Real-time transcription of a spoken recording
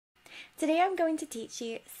Today I'm going to teach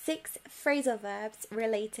you 6 phrasal verbs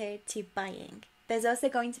related to buying. There's also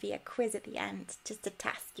going to be a quiz at the end just to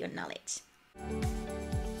test your knowledge.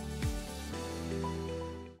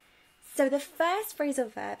 So the first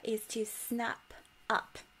phrasal verb is to snap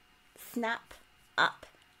up. Snap up.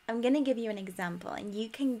 I'm going to give you an example and you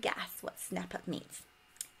can guess what snap up means.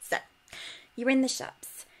 So, you're in the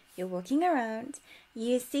shops, you're walking around,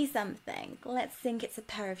 you see something, let's think it's a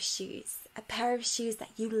pair of shoes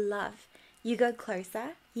that you love. You go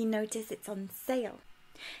closer, you notice it's on sale.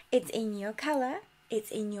 It's in your colour, it's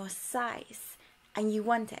in your size, and you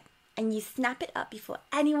want it, and you snap it up before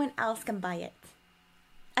anyone else can buy it.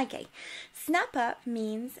 Okay, snap up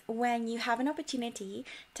means when you have an opportunity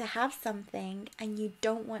to have something and you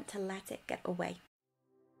don't want to let it get away.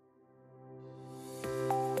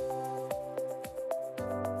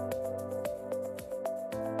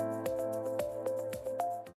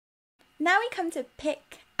 Now we come to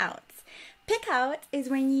pick out. Pick out is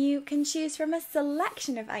when you can choose from a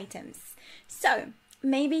selection of items. So,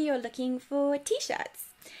 maybe you're looking for t-shirts.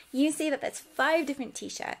 You see that there's 5 different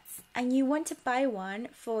t-shirts and you want to buy one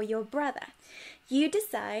for your brother. You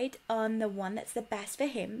decide on the one that's the best for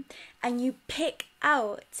him and you pick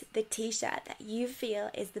out the t-shirt that you feel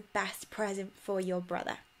is the best present for your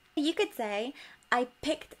brother. You could say, I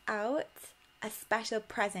picked out a special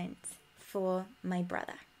present for my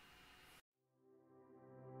brother.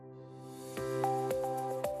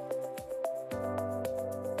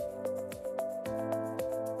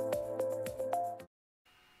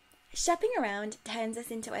 Shopping around turns us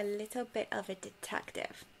into a little bit of a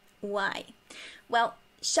detective. Why? Well,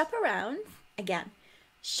 shop around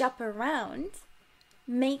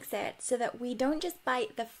makes it so that we don't just buy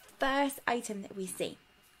the first item that we see.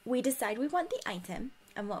 We decide we want the item,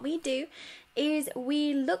 and what we do is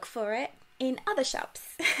we look for it in other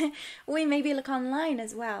shops. We maybe look online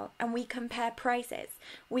as well, and we compare prices.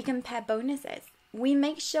 We compare bonuses. We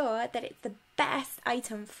make sure that it's the best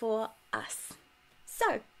item for us.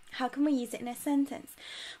 So, how can we use it in a sentence?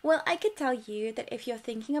 Well, I could tell you that if you're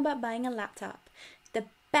thinking about buying a laptop, the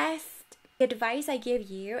best advice I give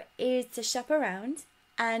you is to shop around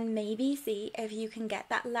and maybe see if you can get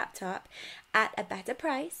that laptop at a better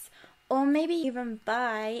price, or maybe even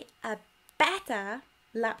buy a better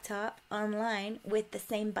laptop online with the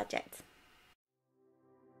same budget.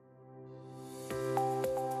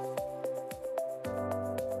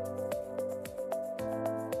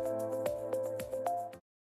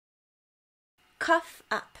 Cough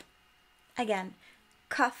up. Again,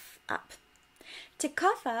 cough up. To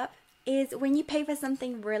cough up is when you pay for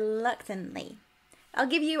something reluctantly. I'll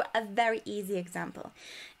give you a very easy example.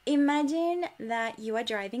 Imagine that you are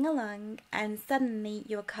driving along and suddenly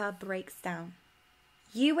your car breaks down.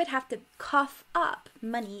 You would have to cough up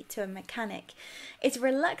money to a mechanic. It's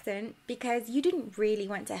reluctant because you didn't really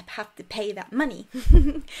want to have to pay that money.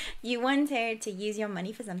 You wanted to use your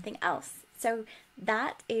money for something else. So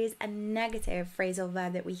that is a negative phrasal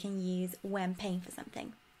verb that we can use when paying for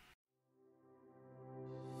something.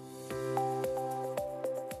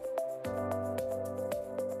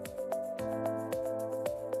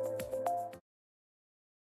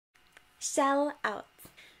 Shell out.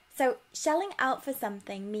 So shelling out for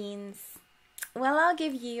something means, well, I'll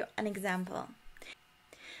give you an example.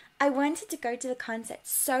 I wanted to go to the concert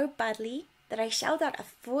so badly that I shelled out a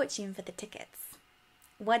fortune for the tickets.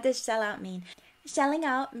 What does shell out mean? Shelling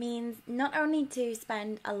out means not only to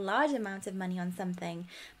spend a large amount of money on something,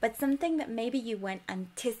 but something that maybe you weren't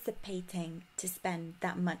anticipating to spend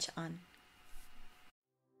that much on.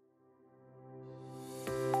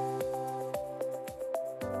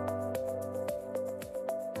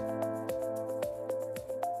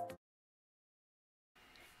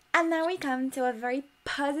 And now we come to a very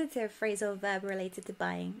positive phrasal verb related to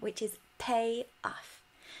buying, which is pay off.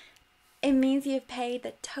 It means you've paid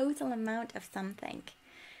the total amount of something.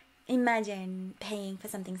 Imagine paying for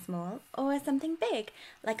something small or something big,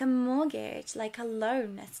 like a mortgage, like a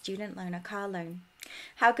loan, a student loan, a car loan.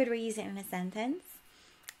 How could we use it in a sentence?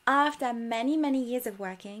 After many, many years of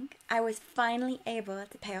working, I was finally able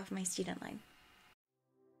to pay off my student loan.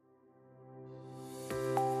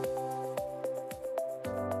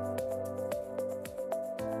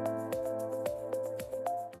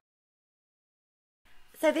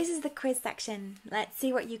 So this is the quiz section. Let's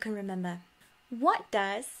see what you can remember. What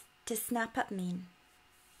does to snap up mean?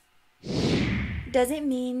 Does it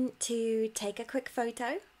mean to take a quick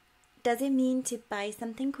photo? Does it mean to buy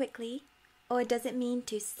something quickly? Or does it mean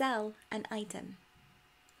to sell an item?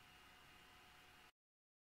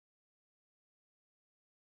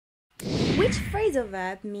 Which phrasal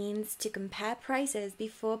verb means to compare prices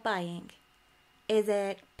before buying? Is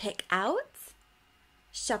it pick out,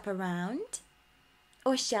 shop around,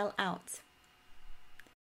 or shell out?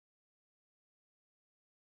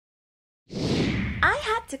 I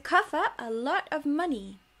had to cough up a lot of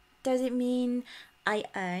money. Does it mean I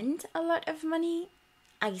earned a lot of money?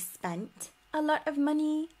 I spent a lot of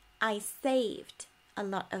money? I saved a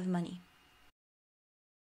lot of money?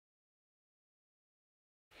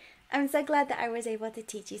 I'm so glad that I was able to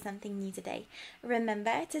teach you something new today.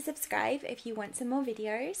 Remember to subscribe if you want some more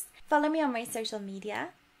videos. Follow me on my social media.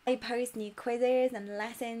 I post new quizzes and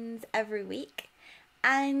lessons every week.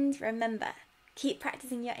 And remember, keep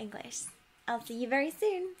practicing your English. I'll see you very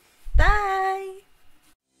soon. Bye!